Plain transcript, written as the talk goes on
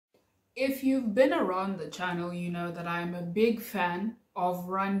If you've been around the channel, you know that I'm a big fan of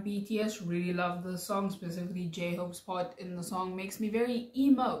Run BTS. Really love the song, specifically J-Hope's part in the song makes me very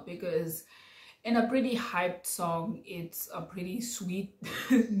emo, because in a pretty hyped song, it's a pretty sweet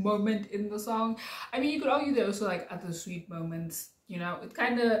moment in the song. I mean, you could argue there are also like other sweet moments, you know.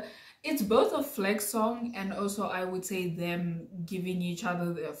 It's both a flex song and also, I would say, them giving each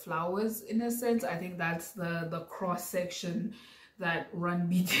other their flowers in a sense. I think that's the cross section that Run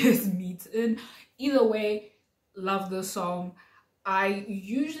BTS meets in. Either way, love the song. I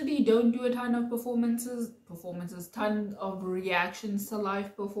usually don't do a ton of ton of reactions to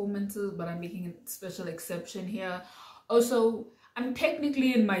live performances, but I'm making a special exception here. Also, I'm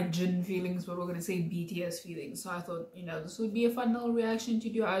technically in my Jin feelings, but we're gonna say BTS feelings. So I thought, you know, this would be a fun little reaction to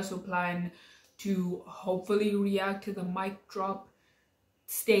do. I also plan to hopefully react to the mic drop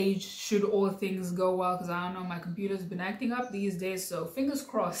stage should all things go well, because I don't know, my computer's been acting up these days, so fingers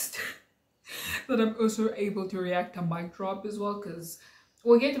crossed that I'm also able to react to mic drop as well, because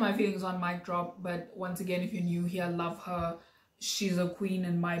we'll get to my feelings on mic drop. But once again, if you're new here, love her. She's a queen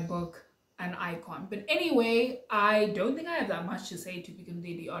in my book, an icon. But anyway, I don't think I have that much to say, to be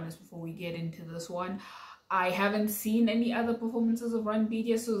completely honest, before we get into this one. I haven't seen any other performances of Run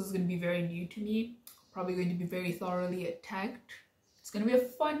BTS, so this is going to be very new to me. Probably going to be very thoroughly attacked. It's gonna be a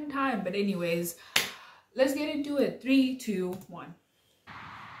fun time. But anyways, let's get into it. 3, 2, 1.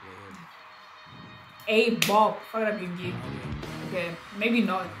 A Bob. Fuck it up, Yoongi. Okay, maybe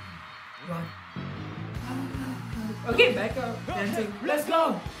not. Run. Okay, back up. Dancing. Let's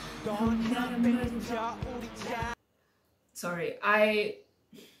go. Sorry,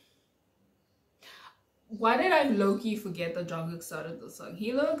 why did I low-key forget that Jungkook started the song?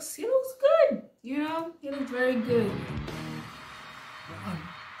 He looks good. You know, he looks very good.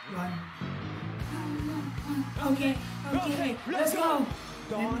 Run. Okay, let's go.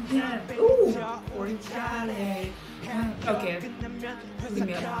 Ooh, okay. Leave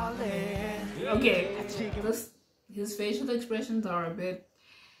me alone. Okay, his facial expressions are a bit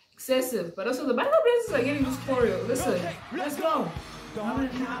excessive, but also the backup dancers are getting this choreo. Listen, let's go.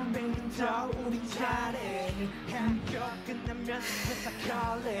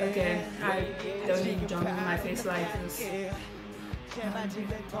 Okay, I don't need jump in my face like this.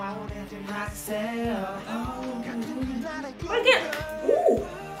 Ooh.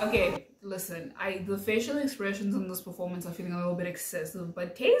 Okay, listen, the facial expressions in this performance are feeling a little bit excessive,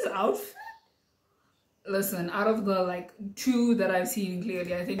 but Tae's outfit, listen, out of the like 2 that I've seen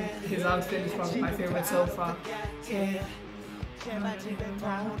clearly, I think his outfit is probably my favorite so far.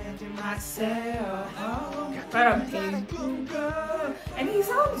 And he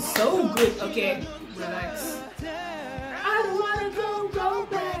sounds so good. Okay, relax. I wanna go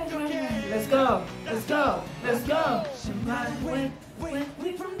back. Let's go.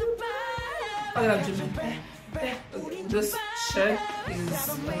 This shirt is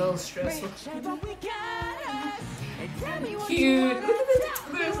a little stressful. Cute. Look at this.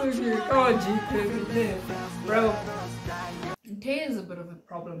 They're so cute. Oh, G, bro. Tae is a bit of a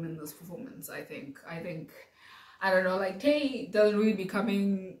problem in this performance, I think. I don't know, like, Tae doesn't really be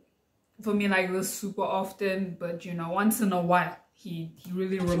coming for me like this super often, but you know, once in a while he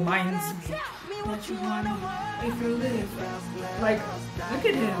really reminds me what you wanna if you live. Like, look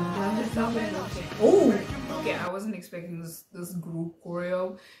at him. Oh, okay, I wasn't expecting this group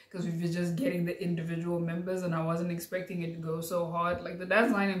choreo, because we were just getting the individual members, and I wasn't expecting it to go so hard. Like, the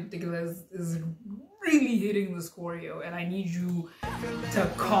dance line in particular is really hitting this choreo, and I need you to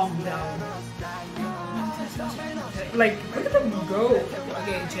calm down. Like, look at them go.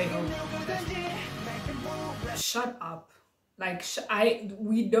 Okay, J-Hope, shut up. Like,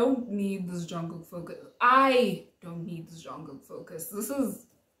 we don't need this Jungkook focus. I don't need this Jungkook focus.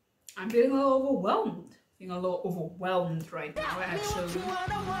 I'm feeling a little overwhelmed. Feeling a little overwhelmed right now, actually.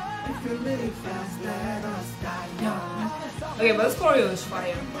 Okay, but this choreo is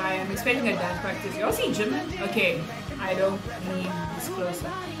fire. I am expecting a dance practice. Y'all see Jimin? Okay, I don't need this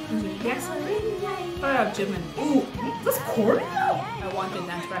closer. Yes, fire up, Jimin. Ooh, this choreo? I want the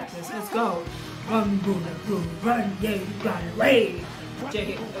dance practice. Let's go. Run, boom, boom, run, yeah, you got it, right?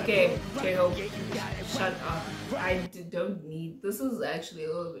 Okay, J-Hope, shut up. I don't need, this is actually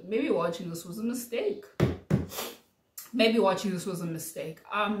a little bit, maybe watching this was a mistake.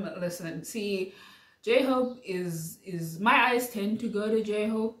 Listen, see, J-Hope is, my eyes tend to go to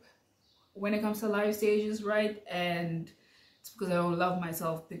J-Hope when it comes to live stages, right? And it's because I don't love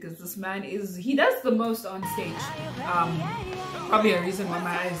myself, because this man he does the most on stage. Probably a reason why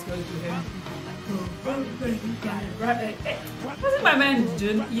my eyes go to him. Wasn't my man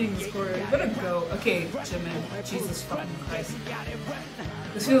Jin eating this choreo? Gotta go. Okay, Jimin. Jesus fucking Christ.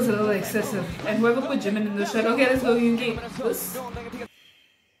 This feels a little excessive. And whoever put Jimin in the shirt, okay, let's go Yoongi.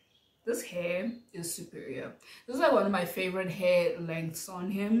 This hair is superior. This is like one of my favorite hair lengths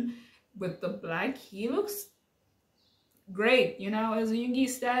on him with the black. He looks great, you know, as a Yoongi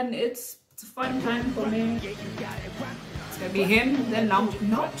stan. It's a fun time for me. It's gonna be him, then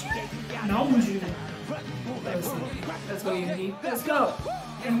Namjoon. Let's go Yoongi. Let's go.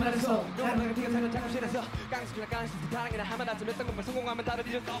 Let's go.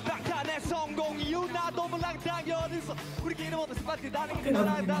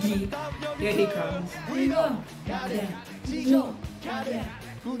 Here he comes. Here we go.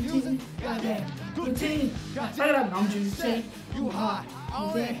 Namjoon say you are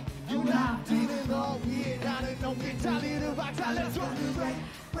all day. You not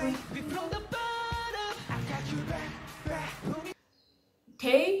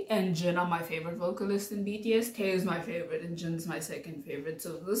Tae and Jin are my favorite vocalists in BTS. Tae is my favorite and Jin's my second favorite.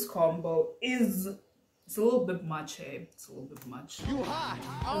 So this combo is, it's a little bit much, hey? It's a little bit much.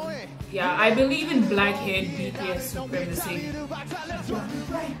 Yeah, I believe in black-haired BTS supremacy.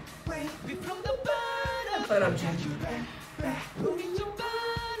 Put up, Jin.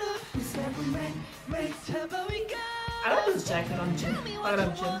 I love this jacket on Jin. Put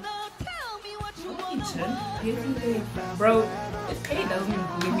up, Jin. Bro, if Tae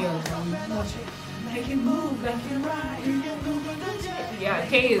doesn't leave me alone, I can move, I can ride. Yeah,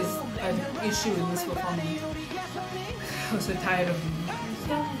 Tae is an issue in this performance. I'm so tired of him.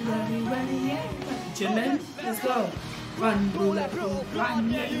 Jimin, let's go. Run, bulletproof, run,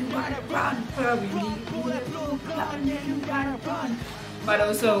 yeah, you gotta run. Hurry, bulletproof, run, yeah, you gotta run. But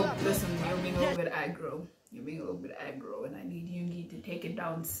also, listen, you're being a little bit aggro. You're being a little bit aggro, and I need Yoongi to take it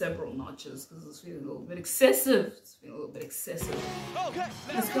down several notches because it's feeling a little bit excessive. It's feeling a little bit excessive. Okay,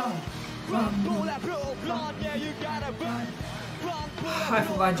 let's go. Run, run, yeah, you gotta run. I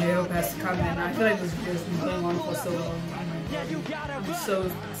forgot J-Hope has to come in. I feel like this video's been going on for so long. I'm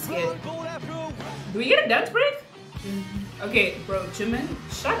so scared. Do we get a dance break? Okay, bro, Jimin,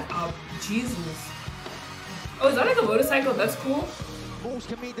 shut up. Jesus. Oh, is that like a motorcycle? That's cool.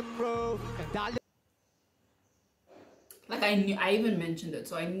 Like I even mentioned it,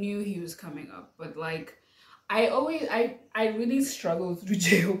 so I knew he was coming up. But like, I really struggle through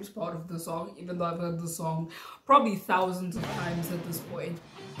J-Hope's part of the song, even though I've heard the song probably thousands of times at this point.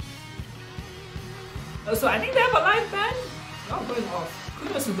 So I think they have a live band. Not going off.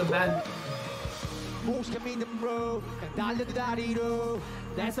 Kudos to the band.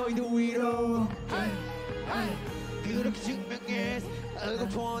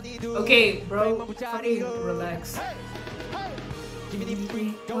 Okay, bro, fucking relax.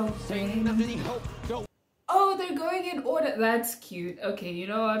 Oh, they're going in order. That's cute. Okay, you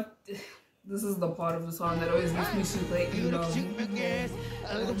know what? This is the part of the song that always makes me super, you know.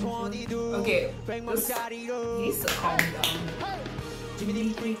 Okay, this, he needs to calm down.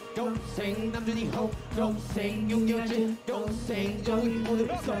 Don't sing, don't sing, don't sing,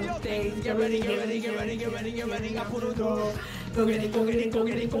 get ready, get ready, get ready, get ready, get ready, I put a door. Go get it, go get it, go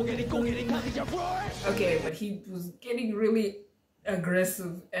get it, go get it, go get it. Okay, but he was getting really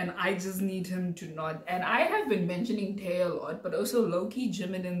aggressive and I just need him to not. And I have been mentioning Tae a lot, but also low-key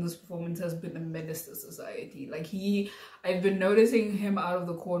Jimin in this performance has been a menace to society. Like I've been noticing him out of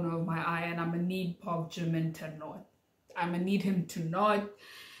the corner of my eye, and I'm gonna need Park Jimin to not. I'm gonna need him to not.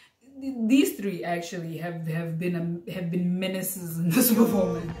 These three actually have been menaces in this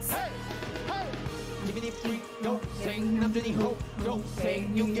performance. Don't sing, don't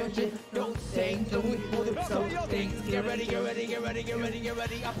sing, don't sing, get ready, get ready, get ready, get ready, get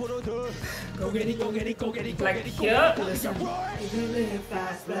ready, I put a door. Go get it, go get it, go get it. Like here, listen. If you live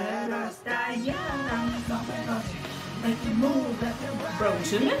fast, let us die young. Make you move, let them run. Bro,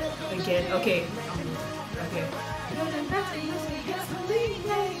 Jimin? Again, okay. Okay.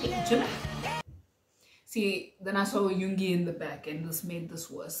 Jimin? See, then I saw Yoongi in the back and this made this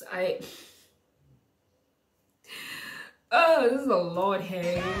worse. Oh, this is a lot,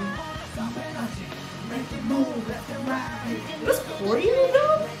 hey. This choreo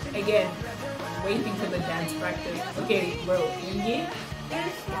though? Again, waiting for the dance practice. Okay, bro, Yoongi?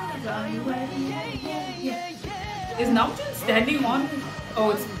 Is Namjoon standing on?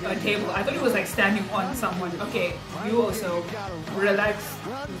 Oh, it's a table. I thought he was like standing on someone. Okay, you also relax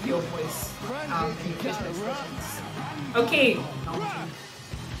with your voice and facial expressions. Okay, Namjoon.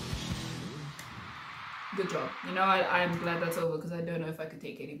 Good job. You know, I'm glad that's over because I don't know if I could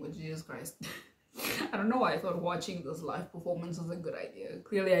take anymore. Jesus Christ. I don't know why I thought watching this live performance was a good idea.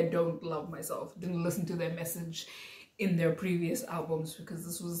 Clearly, I don't love myself. Didn't listen to their message in their previous albums because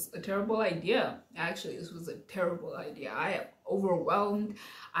this was a terrible idea. Actually, this was a terrible idea. I overwhelmed.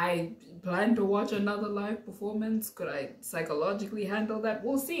 I plan to watch another live performance. Could I psychologically handle that?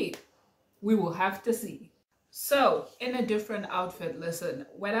 We'll see. We will have to see. So, in a different outfit, listen,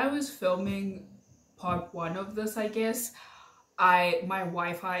 when I was filming part 1 of this, I guess, my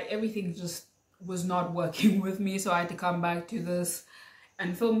Wi-Fi, everything just was not working with me, so I had to come back to this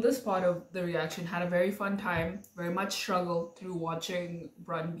and film this part of the reaction. Had a very fun time, very much struggled through watching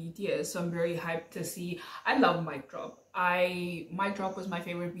Run BTS, so I'm very hyped to see. I love Mic Drop. Mic Drop was my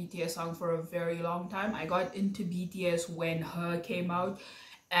favorite BTS song for a very long time. I got into BTS when Her came out,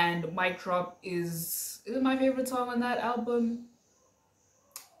 and Mic Drop is it my favorite song on that album?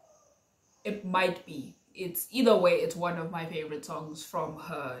 It might be. It's either way, it's one of my favorite songs from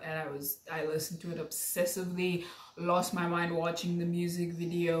Her, and I listened to it obsessively, lost my mind watching the music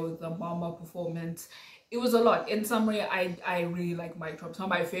video, the Mama performance. It was a lot. In summary, I really like Mic Drop. It's not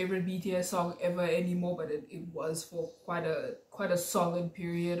my favorite BTS song ever anymore, but it was for quite a solid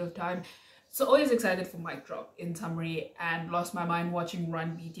period of time. So always excited for Mic Drop, in summary, and lost my mind watching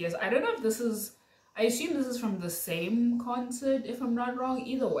Run BTS. I don't know if this is, I assume this is from the same concert, if I'm not wrong.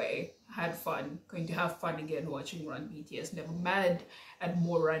 Either way, had fun. Going to have fun again watching Run BTS. Never mad at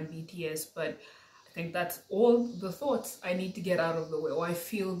more Run BTS, but I think that's all the thoughts I need to get out of the way, or I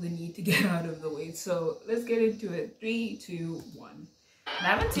feel the need to get out of the way. So let's get into it. 3, 2, 1. I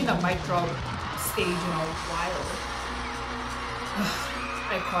haven't seen a Mic Drop stage in a while.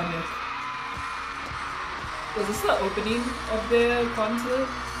 Iconic. Was this the opening of their concert?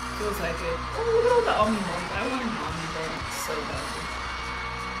 Feels like it. Oh, look at all the Omni Bombs. I want an Omni Bomb so badly.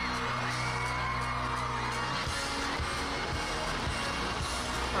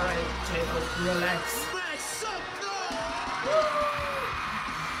 Alright, J-Hope, relax.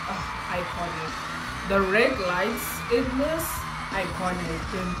 Oh, iconic. The red lights in this, iconic.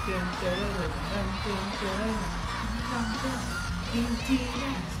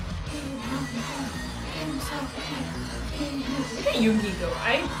 Look at Yoongi though.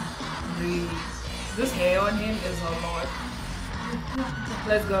 This hair on him is a lot.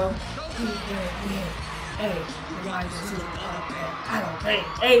 Let's go. Hey, I don't pay.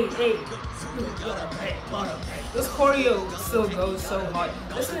 Hey. This choreo still goes so hard.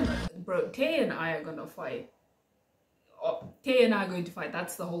 Listen, bro, Tae and I are gonna fight. Tae and I are going to fight.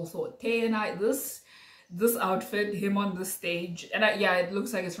 That's the whole thought. Tae and I, this outfit, him on the stage, and yeah, it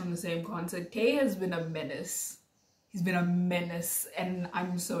looks like it's from the same concert. Tae has been a menace. He's been a menace, and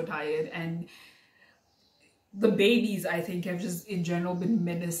I'm so tired. And the babies, I think, have just in general been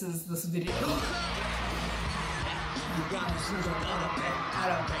menaces this video.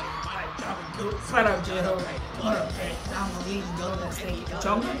 What up, J-Hope? What up, J? I'm gonna leave go to stage.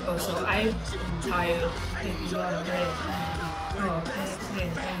 Jungkook? Oh, so I'm tired.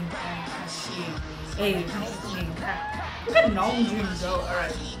 Look at Namjoon go.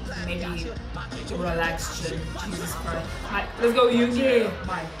 Alright, maybe relax, Jin. Jesus Christ. Let's go, Yoongi.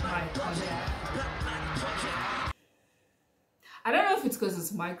 I don't know if it's because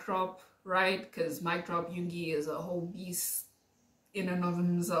it's Mic Drop, right? Because Mic Drop Yoongi is a whole beast in and of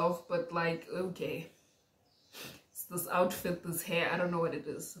himself, but like, okay. It's this outfit, this hair, I don't know what it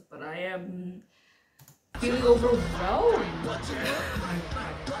is, but I am feeling overwhelmed.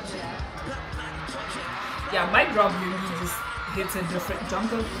 Yeah, Mic Drop Yoongi just hits a different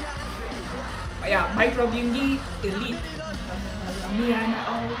Jungkook. Yeah, Mic Drop Yoongi, elite.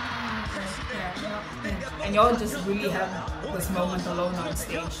 And y'all just really have this moment alone on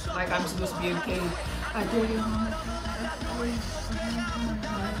stage. Like I'm supposed to be okay.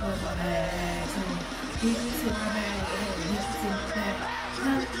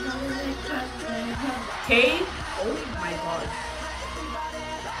 K? Oh my god.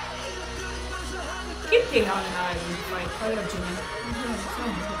 Kim Taehyung and I will fight.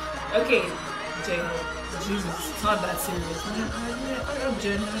 Okay, J-Hope. Jesus, it's not that serious.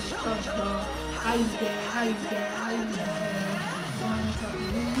 How you there?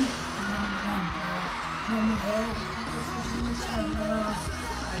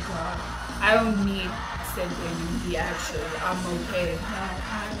 I don't need sentient actually. I'm okay.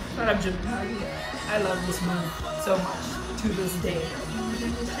 I love this move so much to this day.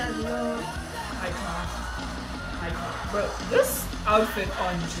 I can't. Bro, this outfit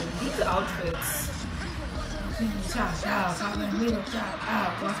on Jin, these outfits.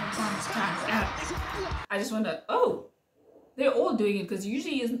 I just wonder, oh, they're all doing it because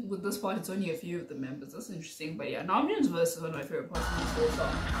usually with this part it's only a few of the members. That's interesting. But yeah, Namjoon's verse is one of my favorite parts of this whole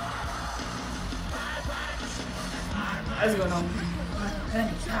song. Let's go, Namjoon.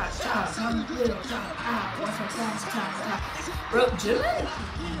 Bro, Jimin?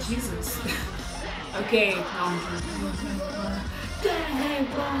 Jesus. Okay,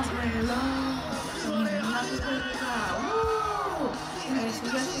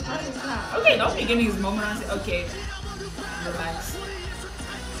 okay, don't be giving his moment and say, okay, relax.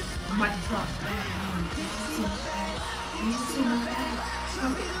 My God.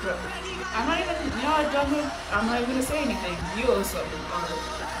 I'm not even, you know what, John, I'm not even gonna say anything. You also are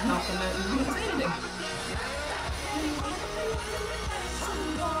not gonna say anything.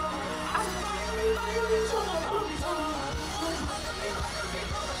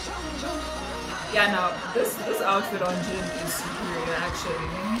 Yeah, no, this outfit on Jin is superior actually.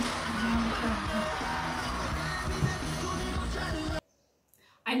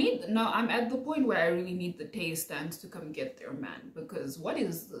 I'm at the point where I really need the Tay stands to come get their man, because what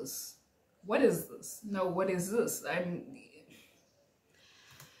is this? What is this? No, what is this?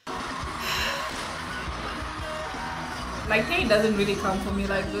 Like, Tay doesn't really come for me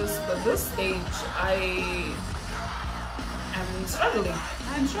like this, but this stage I am struggling.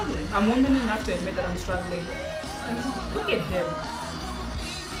 I'm struggling. I'm woman enough to admit that I'm struggling. Look at him.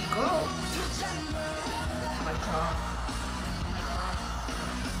 Go. Oh my God.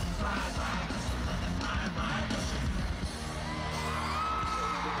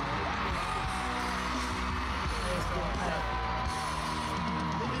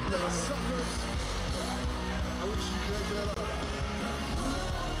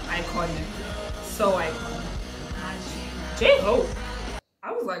 Iconic. So iconic. J-Hope.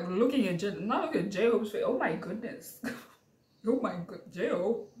 I was like looking at not looking at J-Hope's face. Oh my goodness. Oh my god.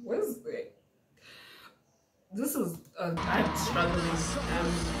 J-Hope. What is it? This is I'm struggling.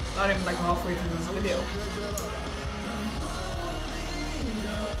 I'm not even like halfway through this video.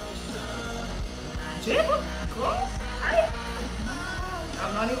 J-Hope, girl.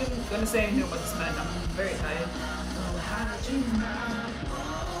 I'm not even gonna say anything about this man. I'm very tired.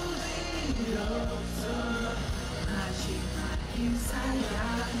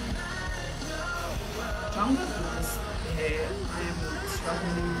 Jungkook with this hair, I am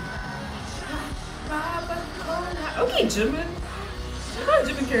struggling. Okay, Jimin. How did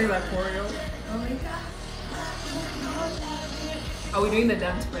Jimin carry that choreo? Are we doing the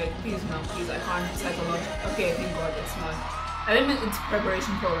dance break? Please no, please, I can't psychological. Okay, thank God it's not. I didn't it's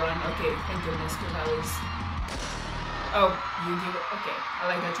preparation for a run. Okay, thank goodness, because I was. Oh, you give it. Okay, I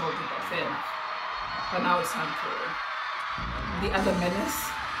like that told you that. Fair enough. But now it's time for the other menace.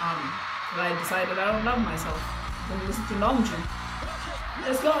 But I decided I don't love myself. I'm gonna listen to Namjoon.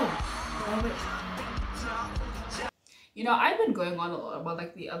 Let's go. You know, I've been going on a lot about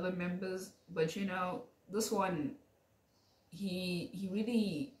like the other members, but you know, this one, he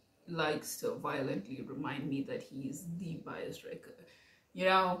really likes to violently remind me that he's the bias wrecker. You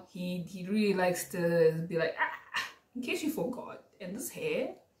know, he really likes to be like, in case you forgot, and this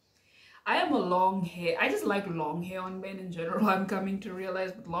hair, I am a long hair. I just like long hair on men in general. I'm coming to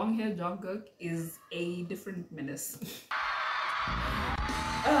realize, but long hair Jungkook is a different menace.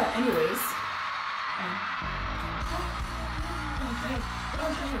 Anyways.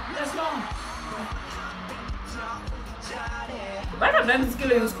 Okay, let's go. Like I've done this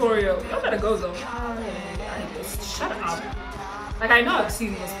killing this choreo. Y'all better go though. Just shut up. Like I know I've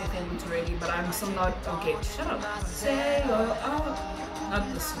seen this performance already, but I'm still not okay. Shut up. Say not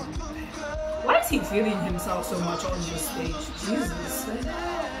this one. Why is he feeling himself so much on this stage? Jesus.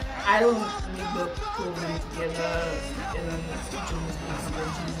 I don't need the program together and then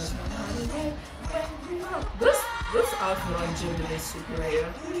Jesus. This outfit on Jimin is superior.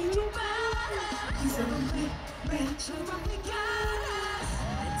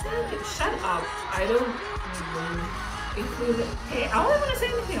 Shut up. I don't hey, I don't want to say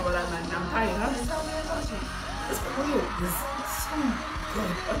anything about that man. I'm tired. This choreo is so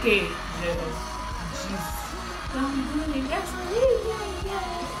good. Okay, Jesus.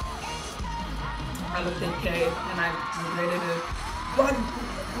 I looked at Kay and I'm ready to run.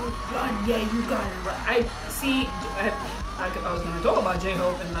 Yeah, you got it. I see. I was gonna talk about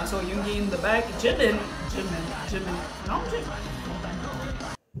J-Hope and I saw Yoongi in the back. Jimin. No, Jimin.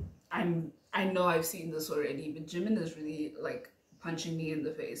 I know I've seen this already, but Jimin is really like punching me in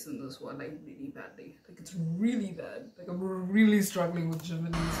the face in this one, like really badly. Like it's really bad. Like I'm really struggling with Jimin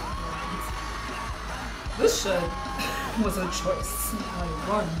in this performance. This shirt was a choice. Like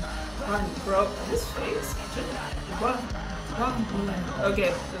run, bro. His face. Jimin. Run.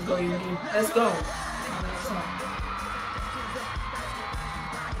 Okay, let's go, Yoongi. Let's go.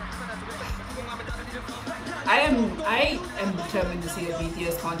 I am determined to see a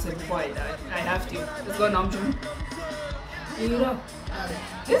BTS concert before I die. I have to. Let's go, Namjoon. You know,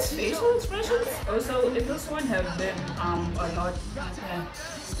 his facial expressions also in this one have been a lot.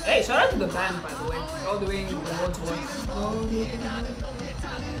 Hey, shout out to the band, by the way. They're all doing the world tour.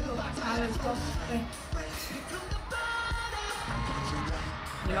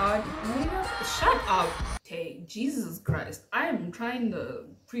 You know what? Shut up, Tay. Jesus Christ. I am trying to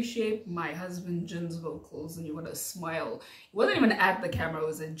appreciate my husband Jin's vocals and you want to smile. It wasn't even at the camera, it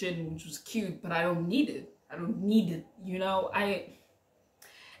was at Jin, which was cute, but I don't need it. I don't need it, you know?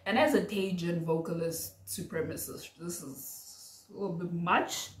 And as a Tay Jin vocalist supremacist, this is a little bit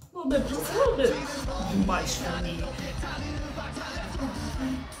much. Just a little bit much for me.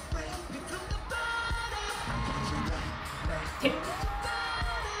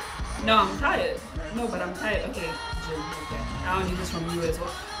 No, I'm tired. No, but I'm tired. Okay, Jin, okay. I don't need this from you as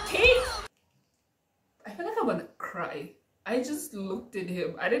well. Hey! I feel like I want to cry. I just looked at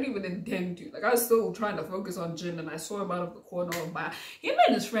him. I didn't even intend to. Like, I was still trying to focus on Jin and I saw him out of the corner of my eye. Him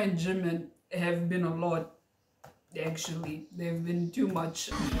and his friend Jimin have been a lot. Actually, they've been too much.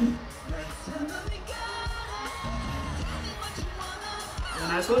 When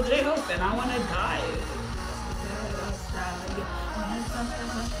I saw J-Hope and I want to die.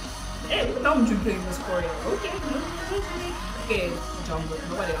 Hey, look at Namjoon playing this choreo. Okay. Okay, Jungkook,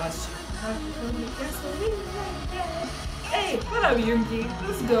 nobody asked you. Hey, what up, Yoongi?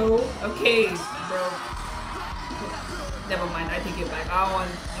 Let's go. Okay, bro. Never mind, I take it back. I don't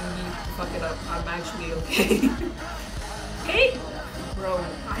want Yoongi to fuck it up. I'm actually okay. Hey, bro,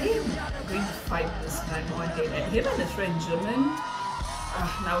 I am going to fight this man one day. And him and his friend Jimin.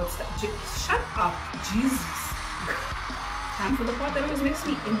 Now it's shut up, Jesus. Time for the part that always makes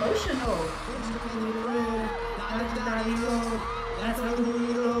me emotional.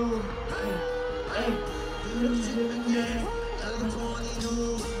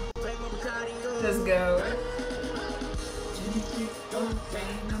 Let's go.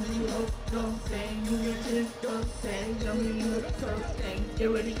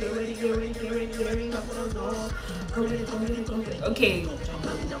 Okay.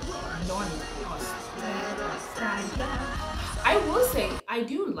 I will say, I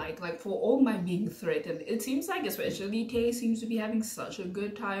do like for all my being threatened, it seems like especially Tay seems to be having such a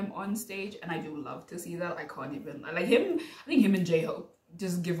good time on stage, and I do love to see that. I can't even, like him, I think him and J-Hope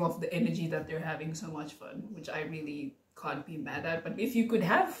just give off the energy that they're having so much fun, which I really can't be mad at. But if you could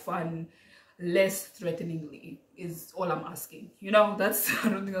have fun less threateningly is all I'm asking, you know. That's, I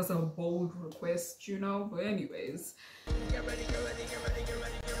don't think that's a bold request, you know. But anyways,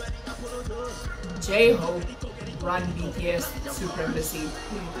 J-Hope run BTS supremacy.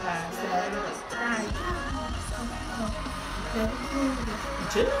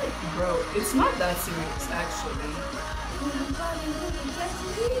 Bro, it's not that serious actually.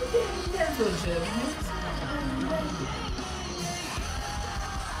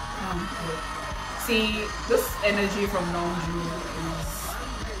 See, this energy from Namjoon is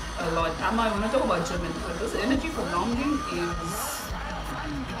a lot. I'm not going to talk about Jimin, but this energy from Namjoon is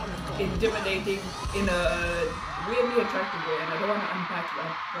intimidating in a weirdly attractive way, and I don't want to unpack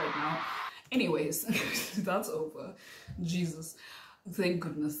that right now. Anyways, that's over. Jesus, thank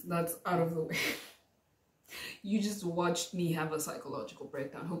goodness that's out of the way. You just watched me have a psychological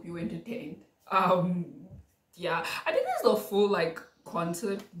breakdown. Hope you were entertained. Yeah, I think there's a full like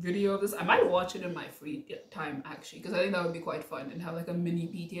concert video of this. I might watch it in my free time actually, because I think that would be quite fun and have like a mini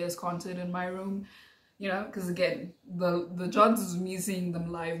BTS concert in my room, you know, because again, the chances of me seeing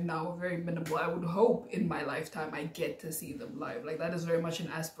them live now are very minimal. I would hope in my lifetime I get to see them live. Like, that is very much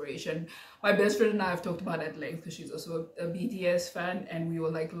an aspiration. My best friend and I have talked about it at length because she's also a BTS fan, and we were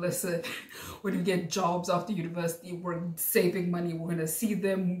like, listen, when we get jobs after university, we're saving money, we're gonna see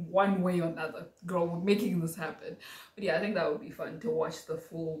them one way or another. Girl, we're making this happen. But yeah, I think that would be fun to watch the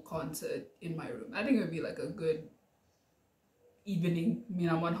full concert in my room. I think it would be like a good evening. I mean,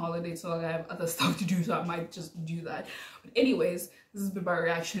 I'm on holiday, so I have other stuff to do, so I might just do that. But anyways, this has been my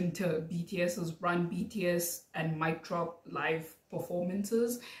reaction to BTS's Run BTS and Mic Drop live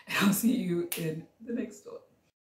performances, and I'll see you in the next one.